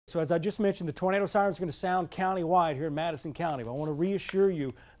So as I just mentioned, the tornado siren is going to sound countywide here in Madison County. But I want to reassure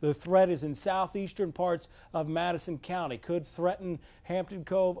you the threat is in southeastern parts of Madison County. Could threaten Hampton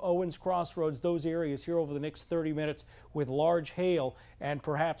Cove, Owens Crossroads, those areas here over the next 30 minutes with large hail, and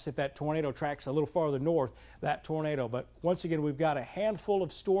perhaps if that tornado tracks a little farther north, that tornado. But once again, we've got a handful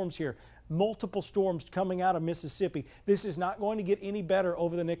of storms here. Multiple storms coming out of Mississippi. This is not going to get any better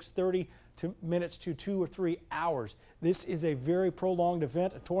over the next 30 minutes to 2 or 3 hours. This is a very prolonged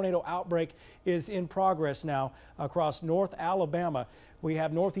event. A tornado outbreak is in progress now across North Alabama. We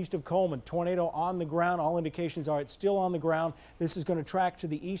have northeast of Coleman, tornado on the ground. All indications are it's still on the ground. This is going to track to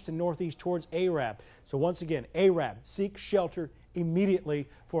the east and northeast towards Arab. So once again, Arab, seek shelter immediately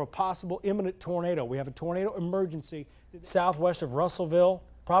for a possible imminent tornado. We have a tornado emergency southwest of Russellville.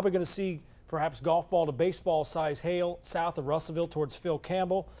 Probably going to see perhaps golf ball to baseball size hail south of Russellville towards Phil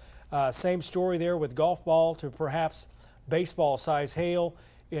Campbell. Same story there with golf ball to perhaps baseball size hail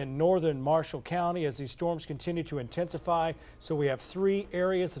in northern Marshall County as these storms continue to intensify. So we have 3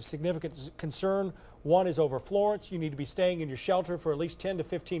 areas of significant concern. One is over Florence. You need to be staying in your shelter for at least 10 to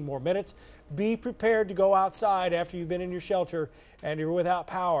 15 more minutes. Be prepared to go outside after you've been in your shelter and you're without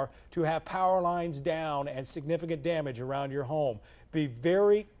power to have power lines down and significant damage around your home. Be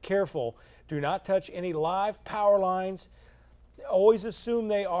very careful. Do not touch any live power lines. Always assume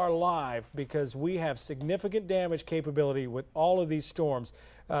they are live because we have significant damage capability with all of these storms.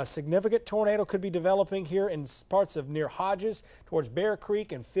 Significant tornado could be developing here in parts of near Hodges towards Bear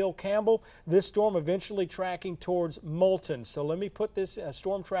Creek and Phil Campbell. This storm eventually tracking towards Moulton. So let me put this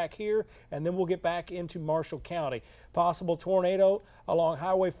storm track here and then we'll get back into Marshall County. Possible tornado along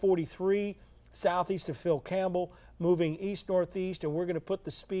Highway 43 southeast of Phil Campbell, moving east-northeast, and we're going to put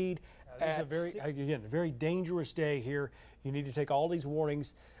the speed at a very dangerous day here. You need to take all these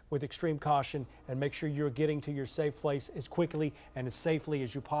warnings with extreme caution and make sure you're getting to your safe place as quickly and as safely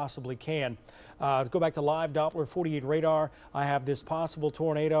as you possibly can. Go back to live Doppler 48 radar. I have this possible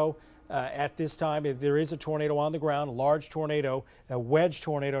tornado. At this time, there is a tornado on the ground, a large tornado, a wedge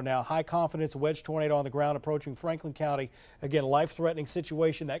tornado now, high confidence wedge tornado on the ground approaching Franklin County. Again, life-threatening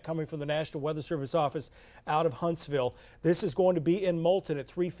situation, that coming from the National Weather Service office out of Huntsville. This is going to be in Moulton at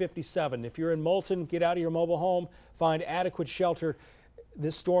 3:57. If you're in Moulton, get out of your mobile home, find adequate shelter.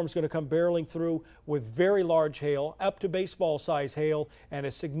 This storm is going to come barreling through with very large hail, up to baseball size hail, and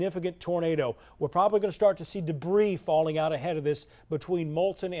a significant tornado. We're probably going to start to see debris falling out ahead of this between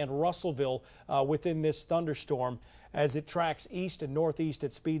Moulton and Russellville within this thunderstorm as it tracks east and northeast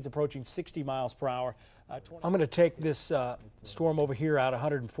at speeds approaching 60 miles per hour. I'm going to take this storm over here out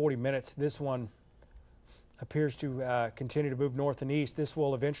 140 minutes. This one appears to continue to move north and east. This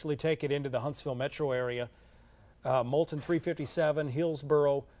will eventually take it into the Huntsville metro area. Moulton 357,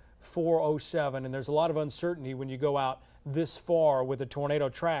 Hillsboro 407, and there's a lot of uncertainty when you go out this far with a tornado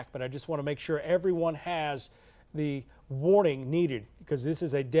track, but I just want to make sure everyone has the warning needed because this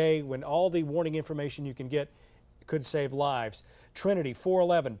is a day when all the warning information you can get could save lives. Trinity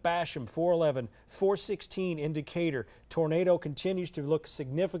 411, Basham 411, 416 in Decatur. Tornado continues to look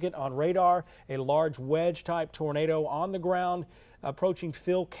significant on radar. A large wedge type tornado on the ground approaching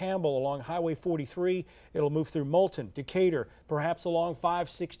Phil Campbell along Highway 43. It'll move through Moulton, Decatur, perhaps along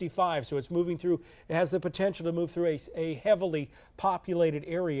 565. So it's moving through, it has the potential to move through a heavily populated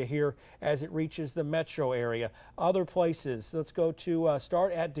area here as it reaches the metro area. Other places, let's go to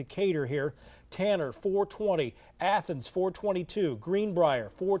start at Decatur here. Tanner 420, Athens 422,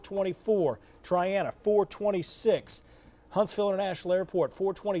 Greenbrier 424, Triana 426, Huntsville International Airport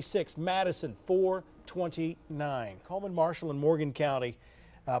 426, Madison 429. Coleman, Marshall, and Morgan County.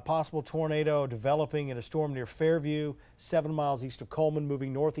 Possible tornado developing in a storm near Fairview, 7 miles east of Coleman,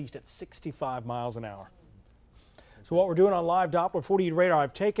 moving northeast at 65 miles an hour. So what we're doing on live Doppler 48 radar,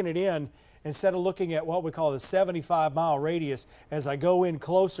 I've taken it in. Instead of looking at what we call the 75-mile radius, as I go in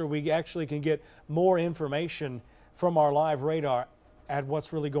closer, we actually can get more information from our live radar at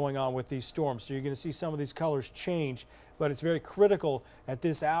what's really going on with these storms. So you're going to see some of these colors change, but it's very critical at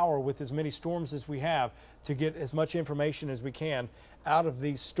this hour with as many storms as we have to get as much information as we can out of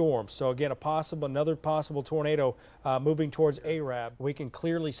these storms. So again, another possible tornado moving towards Arab. We can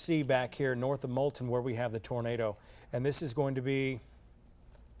clearly see back here north of Moulton where we have the tornado, and this is going to be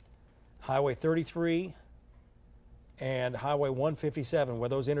Highway 33 and Highway 157, where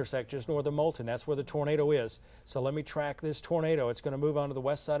those intersect just north of Moulton. That's where the tornado is. So let me track this tornado. It's going to move onto the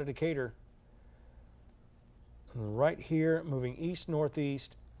west side of Decatur. Right here, moving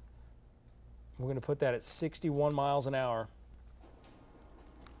east-northeast. We're going to put that at 61 miles an hour.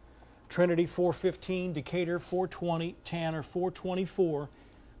 Trinity 415, Decatur 420, Tanner 424,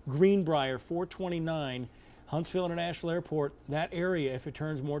 Greenbrier 429, Huntsville International Airport, that area, if it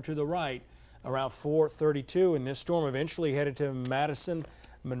turns more to the right, around 4:32, and this storm eventually headed to Madison,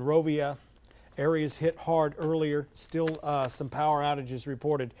 Monrovia. Areas hit hard earlier. Still some power outages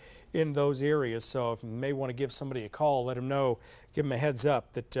reported in those areas. So if you may want to give somebody a call, let them know, give them a heads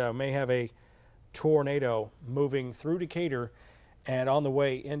up that may have a tornado moving through Decatur and on the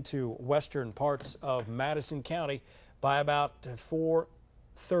way into western parts of Madison County by about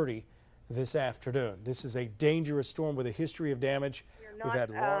 4:30 this afternoon. This is a dangerous storm with a history of damage. We've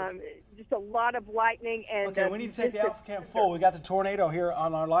had just a lot of lightning. And okay, we need to take the Alpha Cam full. We got the tornado here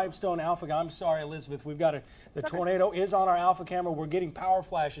on our Limestone Alpha. I'm sorry, Elizabeth. We've got the tornado is on our Alpha camera. We're getting power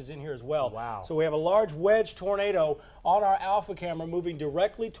flashes in here as well. Wow. So we have a large wedge tornado on our Alpha camera moving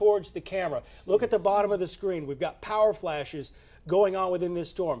directly towards the camera. Look at the bottom of the screen. We've got power flashes going on within this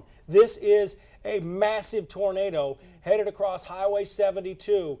storm. This is a massive tornado headed across Highway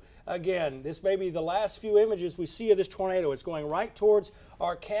 72. Again, this may be the last few images we see of this tornado. It's going right towards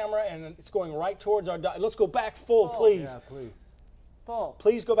our camera, and it's going right towards our... Let's go back full, please. Yeah, please. Full.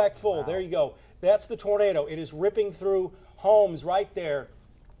 Please go back full. Wow. There you go. That's the tornado. It is ripping through homes right there.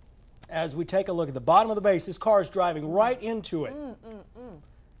 As we take a look at the bottom of the base, this car is driving right into it. Man,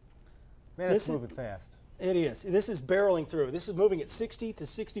 it's moving fast. It is. This is barreling through. This is moving at 60 to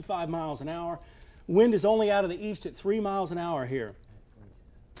 65 miles an hour. Wind is only out of the east at 3 miles an hour here.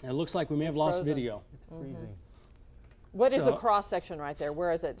 It looks like we may have lost frozen. video. It's freezing. What is the cross section right there?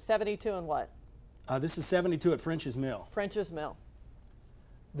 Where is it? 72 and what? This is 72 at French's Mill. French's Mill.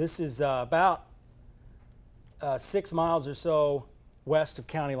 This is about 6 miles or so west of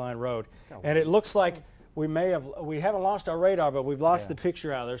County Line Road. And it looks like we haven't lost our radar, but we've lost the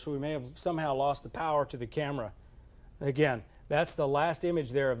picture out of there, so we may have somehow lost the power to the camera. Again, that's the last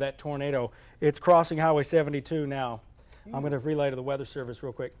image there of that tornado. It's crossing Highway 72 now. I'm going to relay to the Weather Service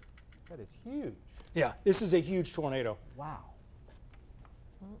real quick. That is huge. Yeah, this is a huge tornado. Wow.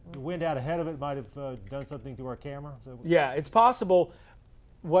 The wind out ahead of it might have done something to our camera. So Yeah, it's possible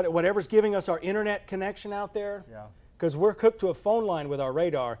whatever's giving us our internet connection out there, because we're hooked to a phone line with our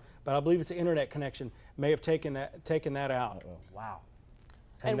radar, but I believe it's an internet connection, may have taken that out. Wow.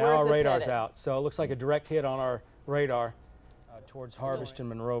 And where now is our this radar's headed? out. So it looks like a direct hit on our radar towards Harvest and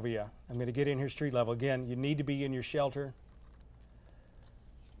Monrovia. I'm going to get in here street level. Again, you need to be in your shelter.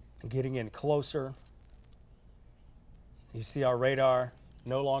 Getting in closer. You see our radar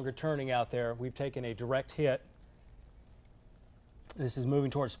no longer turning out there. We've taken a direct hit. This is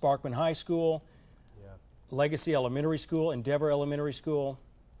moving towards Sparkman High School, Legacy Elementary School, Endeavor Elementary School.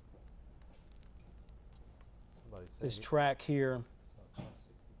 This track here.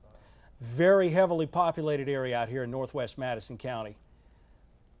 Very heavily populated area out here in northwest Madison County.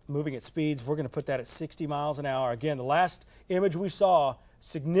 Moving at speeds, we're going to put that at 60 miles an hour. Again, the last image we saw,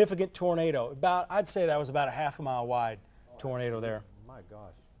 significant tornado. I'd say that was about a half a mile wide tornado there. My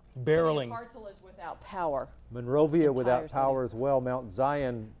gosh. Barreling. Hartselle is without power. Monrovia without power as well. Mount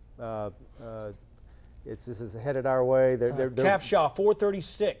Zion, this is headed our way. Capshaw,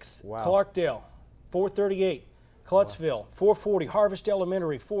 436. Wow. Clarkdale, 438. Cluttsville, 440. Harvest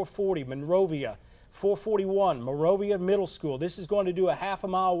Elementary, 440. Monrovia, 441. Monrovia Middle School. This is going to do a half a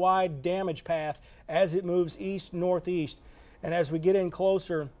mile wide damage path as it moves east-northeast. And as we get in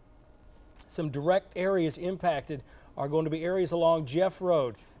closer, some direct areas impacted are going to be areas along Jeff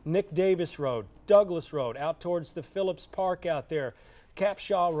Road, Nick Davis Road, Douglas Road, out towards the Phillips Park out there,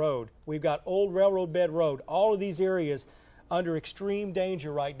 Capshaw Road. We've got Old Railroad Bed Road. All of these areas under extreme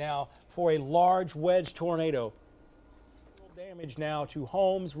danger right now for a large wedge tornado. Damage now to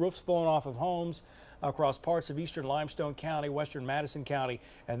homes, roofs blown off of homes across parts of eastern Limestone County, western Madison County,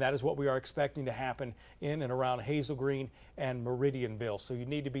 and that is what we are expecting to happen in and around Hazel Green and Meridianville. So you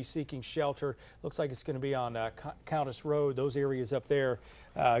need to be seeking shelter. Looks like it's going to be on Countess Road, those areas up there.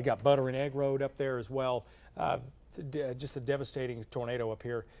 Got Butter and Egg Road up there as well. Just a devastating tornado up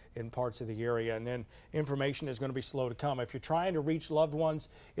here in parts of the area, and then information is going to be slow to come. If you're trying to reach loved ones,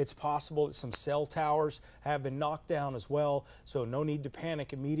 it's possible that some cell towers have been knocked down as well, so no need to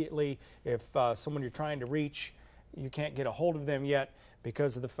panic immediately. If someone you're trying to reach, you can't get a hold of them yet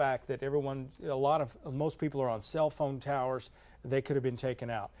because of the fact that most people are on cell phone towers. They could have been taken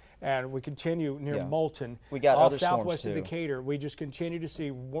out. And we continue near Moulton, we got other southwest storms of Decatur. We just continue to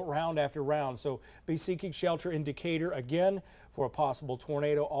see round after round. So be seeking shelter in Decatur again for a possible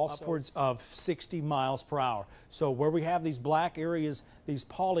tornado, upwards of 60 miles per hour. So where we have these black areas, these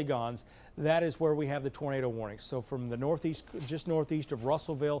polygons, that is where we have the tornado warning. So from the northeast, just northeast of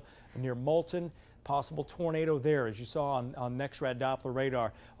Russellville, near Moulton, Possible tornado there, as you saw on NEXRAD Doppler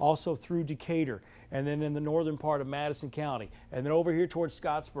radar. Also through Decatur, and then in the northern part of Madison County, and then over here towards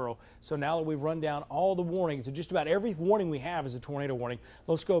Scottsboro. So now that we've run down all the warnings, and just about every warning we have is a tornado warning,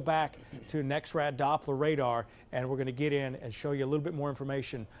 let's go back to NEXRAD Doppler radar, and we're going to get in and show you a little bit more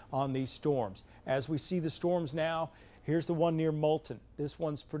information on these storms. As we see the storms now, here's the one near Moulton. This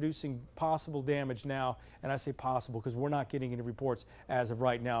one's producing possible damage now, and I say possible because we're not getting any reports as of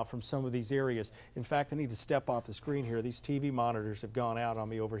right now from some of these areas. In fact, I need to step off the screen here. These TV monitors have gone out on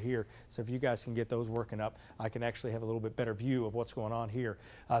me over here, so if you guys can get those working up, I can actually have a little bit better view of what's going on here.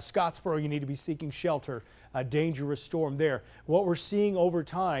 Scottsboro, you need to be seeking shelter. A dangerous storm there. What we're seeing over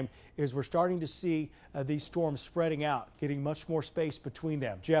time is we're starting to see these storms spreading out, getting much more space between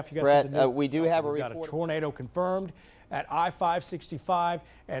them. Jeff, you got Brett, something new? we do have a We've report. got a tornado confirmed at I-565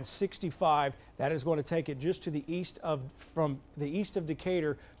 and 65. That is going to take it just to the east of, from the east of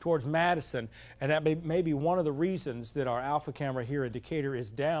Decatur towards Madison, and that may be one of the reasons that our Alpha camera here at Decatur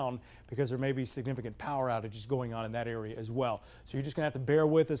is down, because there may be significant power outages going on in that area as well. So you're just going to have to bear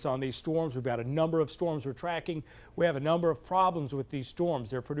with us on these storms. We've got a number of storms we're tracking. We have a number of problems with these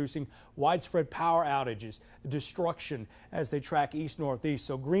storms. They're producing widespread power outages, destruction as they track east-northeast.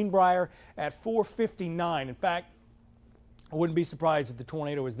 So Greenbrier at 4:59. In fact, I wouldn't be surprised if the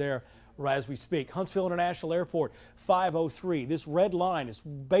tornado is there as we speak. Huntsville International Airport, 5:03. This red line is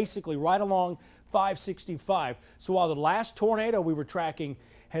basically right along 565. So while the last tornado we were tracking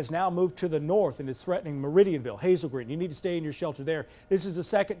has now moved to the north and is threatening Meridianville, Hazel Green, you need to stay in your shelter there. This is the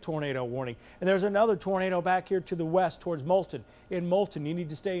second tornado warning. And there's another tornado back here to the west towards Moulton. In Moulton, you need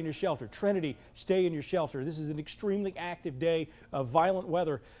to stay in your shelter. Trinity, stay in your shelter. This is an extremely active day of violent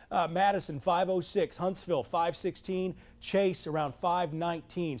weather. Madison, 5:06. Huntsville, 5:16. Chase, around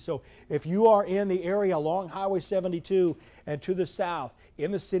 5:19. So if you are in the area along Highway 72 and to the south,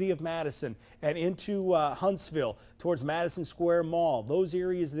 in the city of Madison and into Huntsville towards Madison Square Mall, those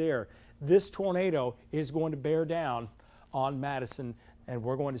areas there, this tornado is going to bear down on Madison, and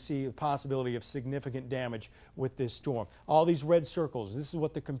we're going to see the possibility of significant damage with this storm. All these red circles, this is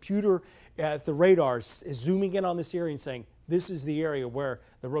what the computer at the radars is zooming in on this area and saying, this is the area where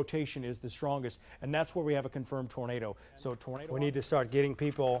the rotation is the strongest, and that's where we have a confirmed tornado. So we need to start getting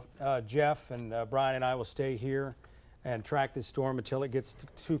people, Jeff and Brian and I will stay here and track this storm until it gets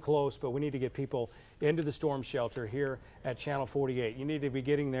too close, but we need to get people into the storm shelter here at Channel 48. You need to be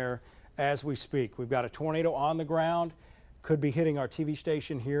getting there as we speak. We've got a tornado on the ground, could be hitting our TV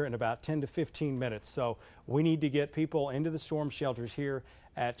station here in about 10 to 15 minutes. So we need to get people into the storm shelters here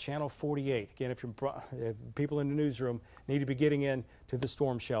at Channel 48. Again, if people in the newsroom need to be getting in to the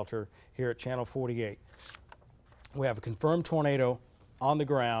storm shelter here at Channel 48. We have a confirmed tornado on the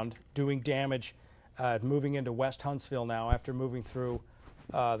ground doing damage, moving into West Huntsville now after moving through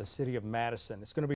the city of Madison. It's going to be